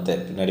 அதை நம்ம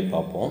பின்னாடி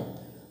பார்ப்போம்.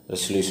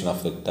 Resolution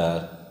of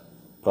vector,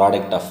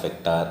 product of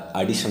vector,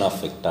 addition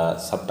of vector,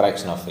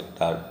 subtraction of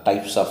vector,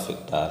 types of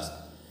vectors,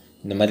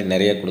 இந்த மாதிரி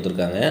நிறைய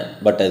கொடுத்துருக்காங்க.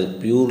 பட் அது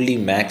பியூர்லி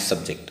மேக்ஸ்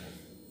சப்ஜெக்ட்.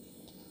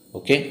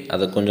 ஓகே,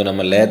 அதை கொஞ்சம்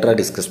நம்ம லேட்டராக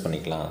டிஸ்கஸ்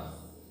பண்ணிக்கலாம்.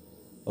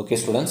 ஓகே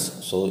ஸ்டூடெண்ட்ஸ்,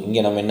 ஸோ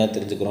இங்கே நம்ம என்ன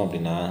தெரிஞ்சுக்கிறோம்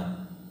அப்படின்னா,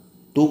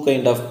 2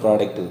 கைண்ட் ஆஃப்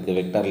ப்ராடக்ட் இருக்குது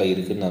வெக்டாரில்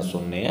இருக்குதுன்னு நான்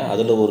சொன்னேன்.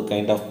 அதில் ஒரு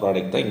கைண்ட் ஆஃப்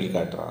ப்ராடக்ட் தான் இங்கே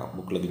காட்டுறான்.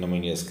 புக்கில் நம்ம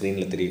இங்கே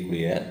ஸ்க்ரீனில்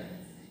தெரியக்கூடிய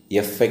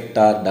எஃப்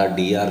வெக்டார் டாட்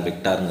டிஆர்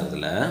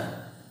வெக்டாருங்கிறதுல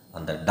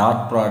அந்த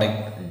டாட்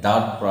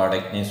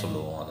ப்ராடக்ட்னே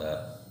சொல்லுவோம். அதை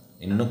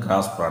இன்னொன்று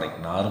கிராஸ் ப்ராடக்ட்.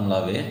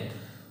 நார்மலாகவே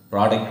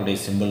ப்ராடக்டுடைய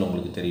சிம்பிள்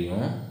உங்களுக்கு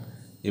தெரியும்.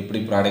 எப்படி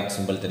ப்ராடக்ட்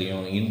சிம்பிள்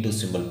தெரியும்? இன்ட்டு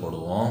சிம்பிள்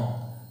போடுவோம்,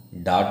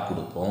 டாட்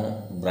கொடுப்போம்,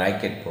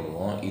 ப்ராக்கெட்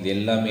போடுவோம். இது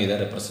எல்லாமே எதை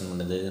ரெப்ரசன்ட்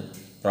பண்ணுது?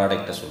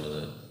 ப்ராடக்டை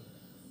சொல்லுது.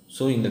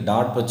 ஸோ இந்த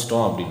டாட்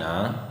வச்சிட்டோம் அப்படின்னா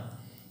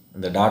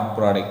இந்த டாட்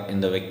ப்ராடக்ட்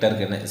இந்த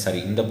வெக்டருக்கு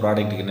இந்த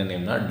ப்ராடக்ட்டுக்கு என்ன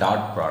நேம்னா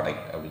டாட்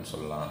ப்ராடக்ட் அப்படின்னு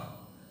சொல்லலாம்.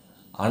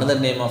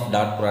 Another name of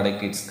dot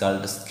product it's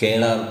called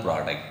scalar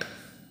product.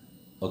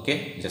 Okay,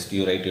 just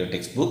you right your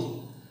text book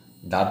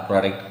dot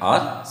product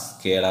or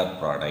scalar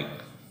product.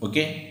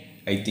 Okay,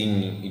 I think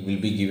it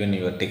will be given in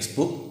your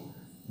textbook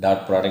dot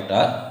product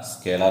or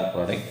scalar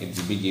product. It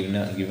will be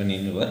given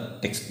in your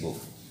textbook.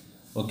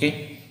 Okay,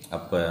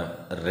 அப்போ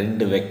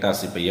ரெண்டு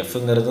vectors. இப்போ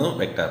எஃப்ங்கிறதும்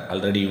vector.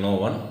 Already you know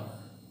one,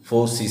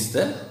 force is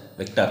the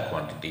vector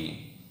quantity.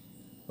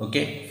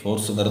 Okay,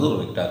 ஃபோர்ஸுங்கிறது ஒரு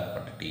vector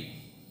quantity.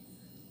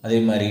 அதே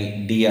மாதிரி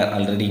TR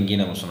already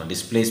இங்கேயும் நம்ம சொன்னோம்,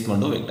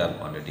 டிஸ்பிளேஸ்மெண்ட்டும் vector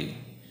quantity.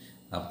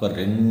 அப்போ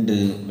ரெண்டு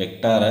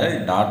வெக்டாரை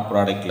டாட்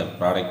ப்ராடக்டில்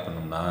ப்ராடக்ட்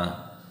பண்ணோம்னா,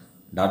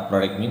 dot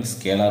product means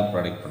scalar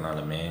product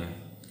பண்ணாலுமே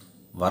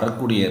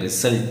வரக்கூடிய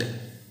result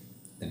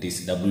that is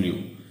W,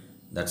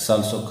 that's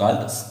also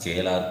called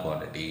scalar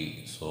quantity.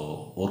 So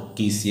work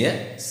is a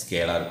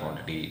scalar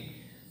quantity.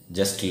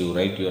 Just you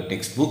write your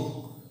textbook,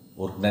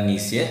 work done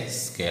is a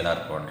scalar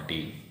quantity.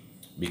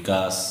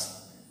 Because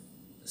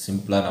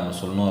சிம்பிளாக நம்ம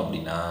சொல்லணும்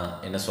அப்படின்னா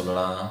என்ன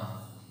சொல்லலாம்?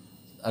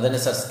 அது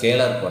என்ன சார்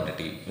ஸ்கேலார்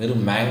குவான்டிட்டி?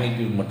 வெறும்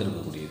மேக்னிடியூட் மட்டும்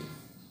இருக்கக்கூடியது.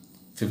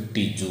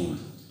 50 ஜூல்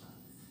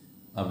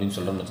அப்படின்னு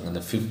சொல்கிறோம்னு வச்சுக்கோங்க.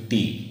 இந்த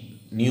 50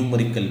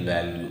 numerical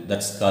value,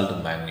 that's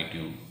called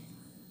magnitude.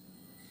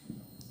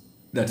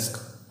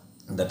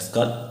 That's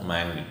called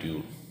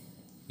magnitude.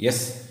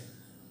 S,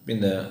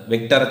 இந்த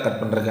வெக்டாரை கட்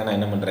பண்ணுறதுக்காக நான்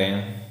என்ன பண்ணுறேன்?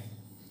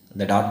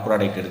 இந்த டாட்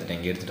ப்ராடக்ட் எடுத்துட்டேன்.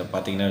 இங்கே எடுத்துகிட்டு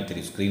பார்த்தீங்கன்னா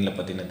தெரியும், ஸ்க்ரீனில்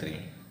பார்த்தீங்கன்னா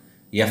தெரியும்,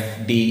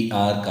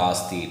 FDR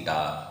cos theta.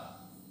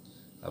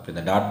 அப்போ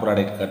இந்த டாட்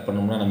ப்ராடக்ட் கட்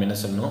பண்ணோம்னா நம்ம என்ன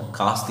சொல்லணும்?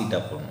 காஸ் தீட்டா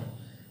போடணும்.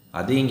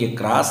 அதே இங்கே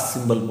கிராஸ்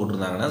சிம்பிள்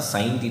போட்டிருந்தாங்கன்னா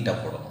சைன் தீட்டா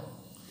போடணும்.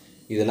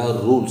 இதெல்லாம்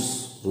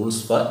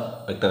ரூல்ஸ் ஃபார்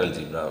வெக்டர்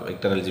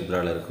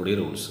அல்ஜிப்ராவில் இருக்கக்கூடிய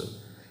ரூல்ஸு.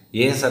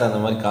 ஏன் சார் அந்த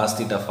மாதிரி காஸ்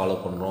தீட்டா ஃபாலோ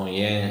பண்ணுறோம்,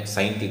 ஏன்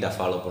சைன் தீட்டா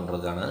ஃபாலோ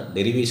பண்ணுறதுக்கான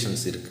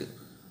டெரிவேஷன்ஸ் இருக்குது.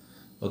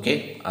 ஓகே,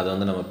 அதை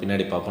வந்து நம்ம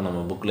பின்னாடி பார்ப்போம்.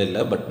 நம்ம புக்கில்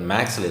இல்லை, பட்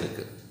மேக்ஸில்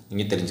இருக்குது.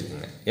 இங்கே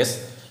தெரிஞ்சுக்கோங்க. எஸ்,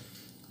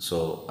 ஸோ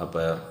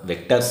அப்போ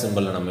வெக்டார்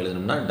சிம்பிளில் நம்ம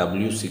எழுதணும்னா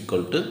W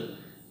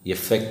 =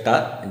 F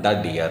vector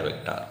dot TR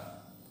vector.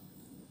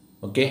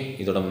 Okay,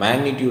 இதோட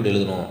மேக்னிடியூட்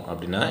எழுதணும்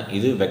அப்படின்னா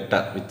இது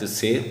வெக்டார்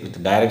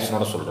வித்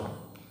டைரக்ஷனோட சொல்கிறோம்.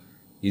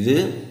 இது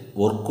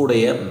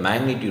ஒர்க்குடைய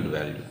magnitude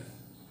value.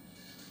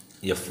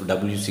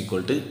 W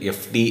 =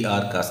 FDR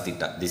cos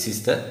theta. This is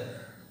the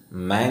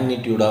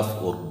magnitude of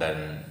work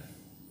done.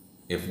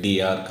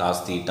 FDR cos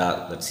theta,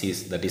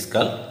 that is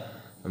called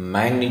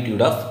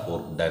magnitude of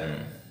work done.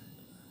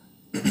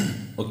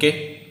 Okay,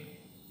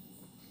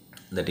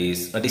 what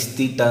is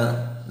theta?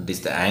 That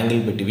is the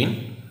angle between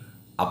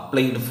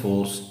applied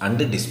force and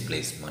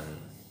displacement.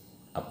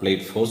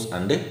 Applied force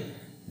and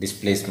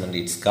displacement,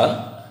 it's called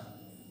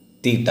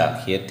theta.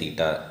 Here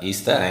theta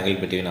is the angle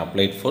between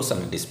applied force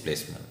and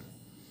displacement.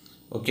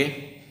 Okay,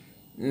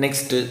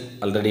 next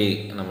already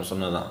நம்ம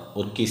சொன்னதான்,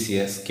 work is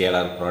a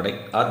scalar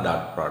product or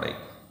dot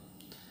product.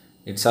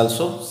 It's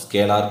also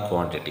scalar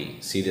quantity.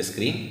 See the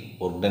screen,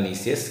 work done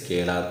is a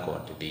scalar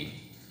quantity.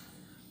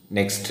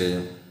 Next,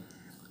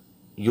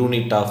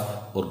 unit of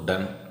work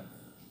done.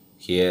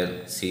 Here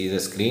see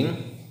the screen.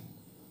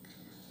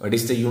 What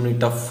is the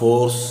unit of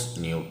force?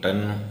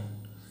 Newton.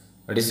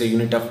 What is the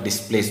unit of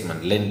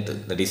displacement? Length,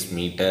 that is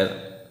meter.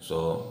 So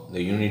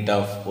the unit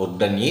of work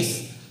done is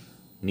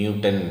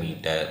Newton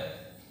meter.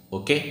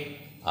 Okay,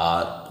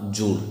 or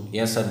joule.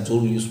 Yes sir,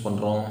 joule use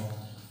பண்ணுறோம்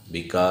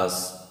because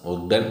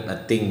work done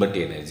nothing but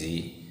energy.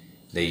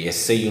 The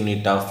SI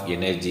unit of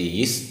energy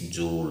is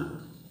joule.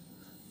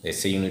 The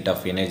SI unit of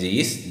energy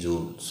is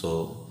joule. So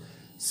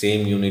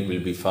same unit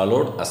will be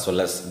followed, as well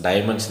as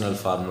dimensional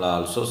formula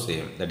also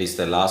same. That is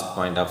the last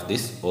point of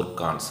this work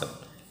concept.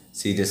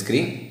 See the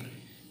screen.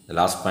 The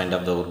last point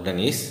of the work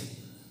done is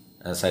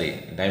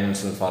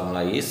dimensional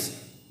formula is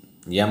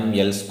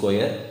ml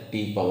square t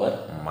power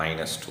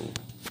minus 2.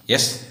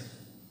 Yes,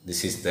 this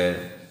is the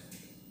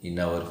in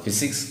our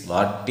physics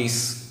what is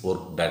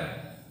work done.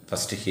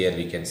 First here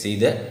we can see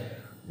the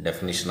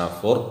definition of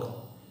work,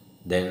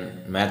 then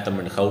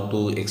how to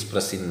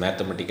express in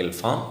mathematical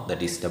form,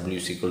 that is W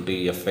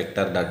 = F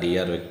vector dot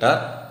dr vector.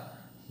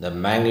 The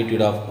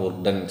magnitude of work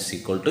done is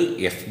equal to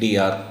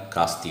FDR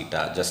cos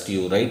theta. Just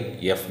you write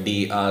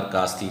FDR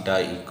cos theta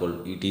equal,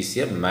 it is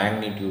a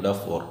magnitude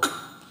of work.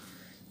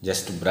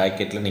 Just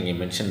bracketல நீங்கள்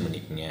mention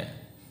பண்ணிக்கோங்க.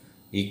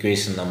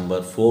 Equation number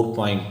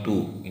 4.2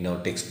 in our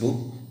textbook,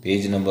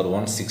 page number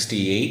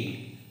 168.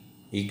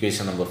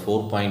 Equation number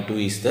 4.2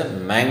 is the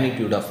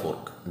magnitude of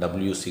work.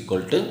 W is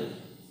equal to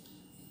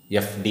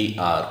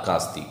FDR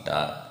cos theta.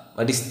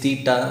 What is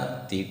theta?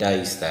 Theta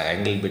is the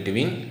angle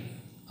between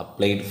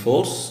applied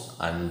force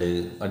and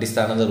what is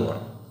the another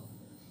one?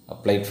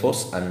 Applied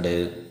force and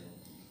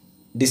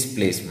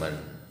displacement.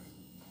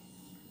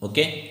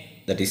 Okay,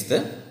 that is the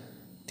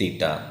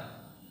theta.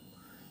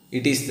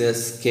 It is the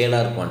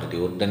scalar quantity.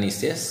 Work done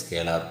is a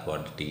scalar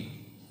quantity.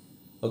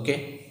 Okay,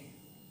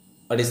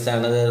 what is the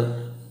another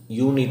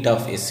unit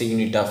of SI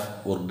unit of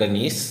work done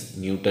is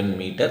Newton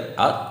meter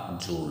or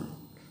joule.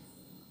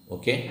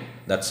 Okay,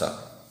 that's all.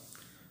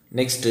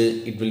 Next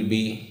it will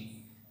be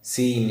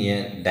see in a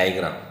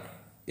diagram.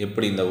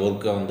 எப்படி இந்த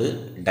ஒர்க்கை வந்து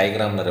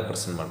டயக்ராமில்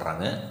represent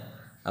பண்ணுறாங்க,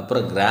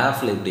 அப்புறம்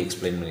கிராஃபில் எப்படி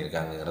explain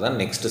பண்ணியிருக்காங்கிறத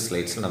next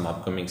ஸ்லைட்ஸில் நம்ம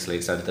upcoming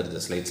slides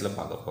அடுத்தடுத்த ஸ்லைட்ஸில்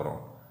பார்க்க போகிறோம்.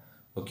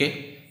 Okay,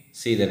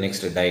 see the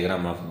next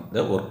diagram of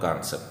the work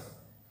concept.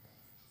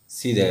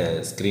 See the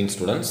screen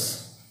students.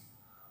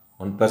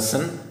 One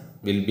person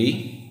will be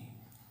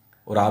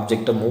ஒரு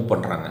ஆப்ஜெக்டை மூவ்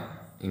பண்ணுறாங்க,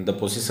 இந்த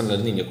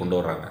பொசிஷன்லேருந்து இங்கே கொண்டு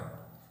வர்றாங்க,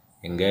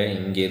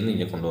 இங்கேருந்து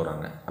இங்கே கொண்டு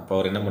வராங்க. அப்போ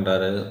அவர் என்ன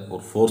பண்ணுறாரு,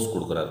 ஒரு ஃபோர்ஸ்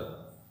கொடுக்குறாரு,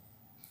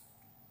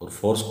 ஒரு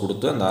ஃபோர்ஸ்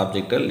கொடுத்து அந்த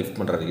ஆப்ஜெக்டை லிஃப்ட்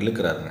பண்ணுறாரு,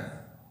 இழுக்கிறாருங்க.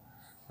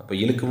 அப்போ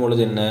இழுக்கும்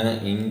பொழுது என்ன,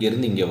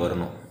 இங்கேருந்து இங்கே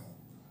வரணும்.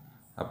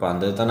 அப்போ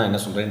அந்த தான் நான்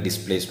என்ன சொல்கிறேன்,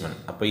 டிஸ்பிளேஸ்மெண்ட்.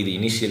 அப்போ இது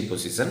இனிஷியல்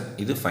பொசிஷன்,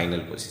 இது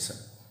final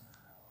position.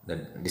 The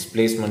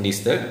displacement is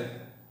the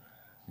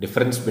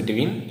difference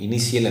between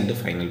initial and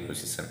final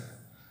position.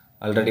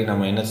 Already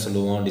நம்ம என்ன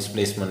சொல்லுவோம்,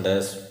 டிஸ்பிளேஸ்மெண்ட்டை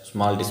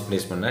ஸ்மால்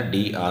டிஸ்பிளேஸ்மெண்ட்டை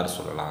dr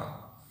சொல்லலாம்.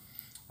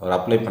 அவர்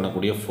அப்ளை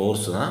பண்ணக்கூடிய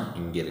ஃபோர்ஸ் தான்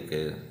இங்கே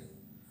இருக்குது.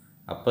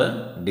 அப்போ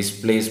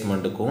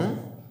டிஸ்பிளேஸ்மெண்ட்டுக்கும்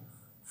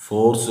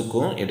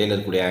ஃபோர்ஸுக்கும் இடையில்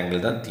இருக்கக்கூடிய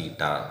ஆங்கிள் தான்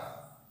தீட்டா.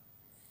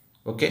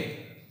 ஓகே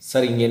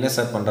சார், இங்கே என்ன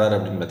சார் பண்ணுறாரு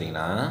அப்படின்னு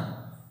பார்த்தீங்கன்னா,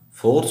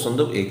 ஃபோர்ஸ்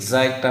வந்து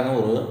எக்ஸாக்டான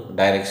ஒரு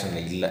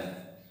டைரெக்ஷனில் இல்லை.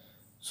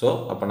 ஸோ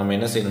அப்போ நம்ம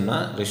என்ன செய்யணும்னா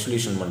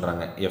ரெசல்யூஷன்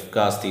பண்ணுறாங்க, எஃப்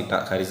காஸ் தீட்டா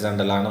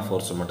ஹரிசாண்டலான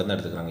ஃபோர்ஸை மட்டும்தான்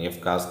எடுத்துக்கிறாங்க,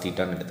 எஃப் காஸ்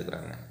தீட்டான்னு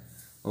எடுத்துக்கிறாங்க.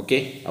 ஓகே,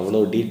 அவ்வளோ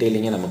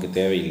டீட்டெயிலிங்கே நமக்கு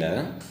தேவையில்லை.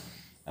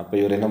 அப்போ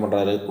இவர் என்ன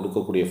பண்ணுறாரு,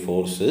 கொடுக்கக்கூடிய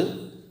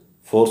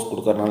ஃபோர்ஸ்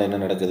கொடுக்கறனால என்ன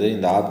நடக்குது,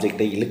 இந்த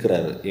ஆப்ஜெக்டை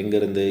இழுக்கிறாரு,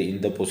 எங்கேருந்து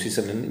இந்த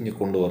பொசிஷன்லேருந்து இங்கே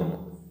கொண்டு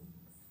வரணும்.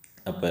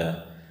 அப்போ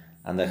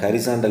அந்த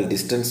horizontal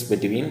distance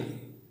between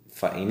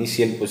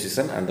initial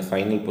position and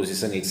final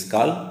position it's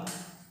call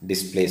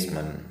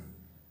displacement.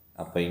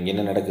 அப்போ இங்கே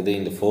என்ன நடக்குது,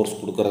 இந்த ஃபோர்ஸ்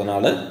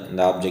கொடுக்கறதுனால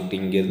இந்த ஆப்ஜெக்ட்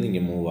இங்கேருந்து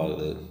இங்கே மூவ்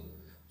ஆகுது.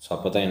 ஸோ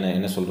அப்போ தான்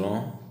என்ன சொல்கிறோம்,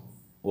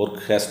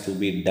 work has to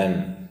be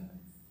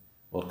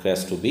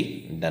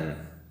done.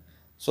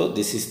 So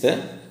this is the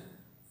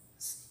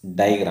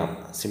diagram,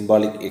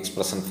 symbolic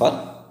expression for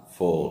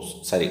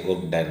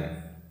work done.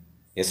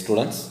 Yes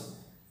students,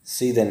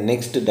 see the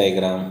next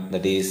diagram,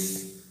 that is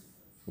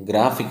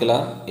graphically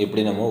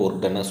எப்படி நம்ம work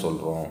done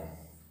சொல்கிறோம்.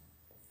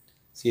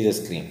 See the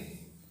screen,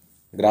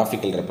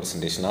 graphical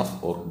representation of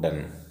work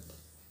done.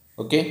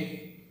 Okay,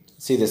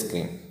 see the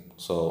screen.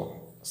 So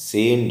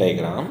same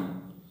diagram,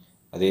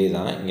 அதே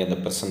தான். இங்கே அந்த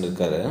person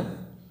இருக்காரு,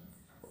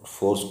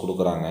 force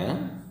கொடுக்குறாங்க,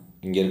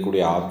 இங்கே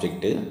இருக்கக்கூடிய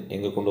ஆப்ஜெக்ட்டு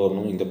எங்கே கொண்டு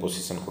வரணும், இந்த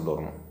பொசிஷன் கொண்டு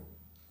வரணும்,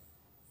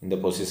 இந்த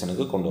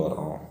பொசிஷனுக்கு கொண்டு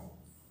வர்றோம்.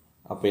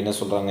 அப்போ என்ன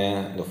சொல்கிறாங்க,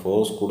 இந்த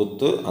ஃபோர்ஸ்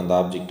கொடுத்து அந்த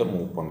ஆப்ஜெக்டை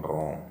மூவ்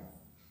பண்ணுறோம்.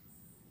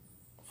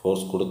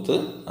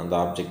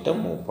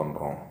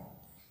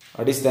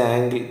 What is the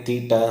angle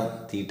theta?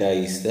 Theta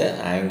is the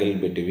angle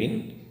between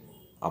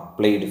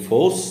applied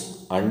force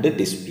and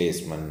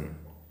displacement.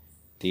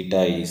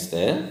 Theta is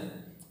the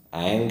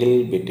angle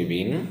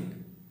between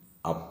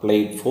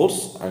applied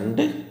force and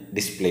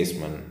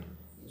displacement.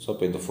 So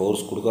இப்போ இந்த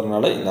ஃபோர்ஸ்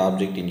கொடுக்கறனால இந்த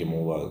ஆப்ஜெக்ட் இங்கே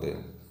மூவ் ஆகுது.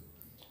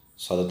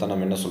 ஸோ அதை தான்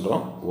நம்ம என்ன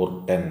சொல்கிறோம்,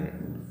 work done.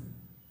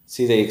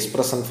 See the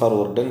expression for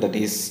work done, that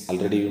is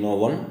already you know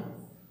one,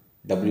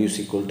 W is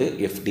equal to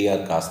FDR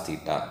cos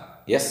theta.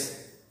 Yes,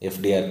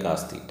 FDR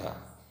cos theta.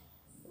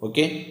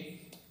 Okay,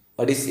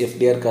 what is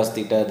FDR cos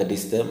theta? That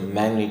is the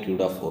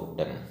magnitude of work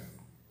done.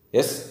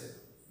 Yes,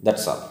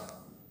 that's all.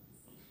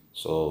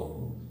 So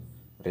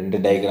ரெண்டு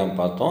diagram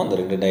பார்த்தோம். அந்த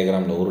ரெண்டு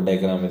டயக்ராமில் ஒரு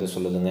diagram எது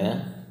சொல்லுதுங்க,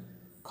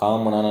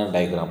 காமனான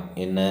diagram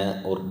என்ன,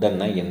 work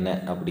டன்னா என்ன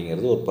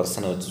அப்படிங்கிறது ஒரு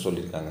பர்சனை வச்சு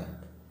சொல்லியிருக்காங்க.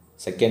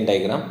 செகண்ட்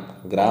டயக்ராம்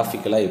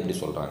கிராஃபிக்கலாக எப்படி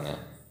சொல்கிறாங்க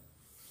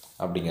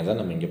அப்படிங்கிறத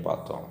நம்ம இங்கே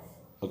பார்த்தோம்.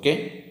 Okay,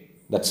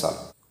 that's all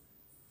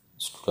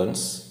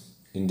students.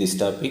 In this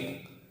topic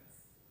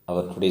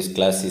our today's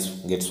class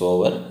gets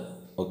over.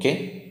 Okay,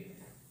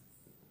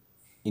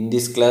 in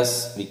this class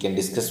we can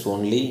discuss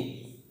only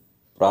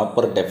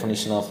proper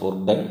definition of work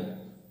done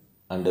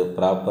and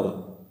proper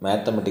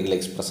mathematical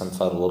expression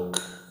for work.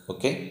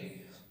 Okay,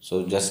 so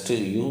just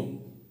you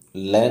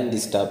learn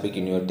this topic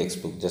in your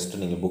textbook. just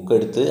நீங்கள் book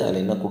எடுத்து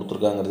அதில் என்ன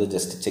கொடுத்துருக்காங்கிறது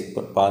just check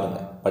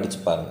பாருங்கள், படித்து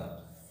பாருங்கள்.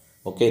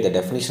 Okay, the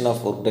definition of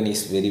work done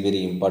is very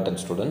very important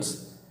students,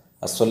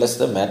 as well as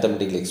the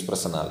mathematical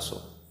expression also.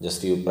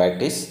 Just you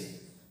practice.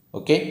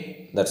 Okay,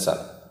 that's all.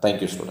 Thank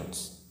you students.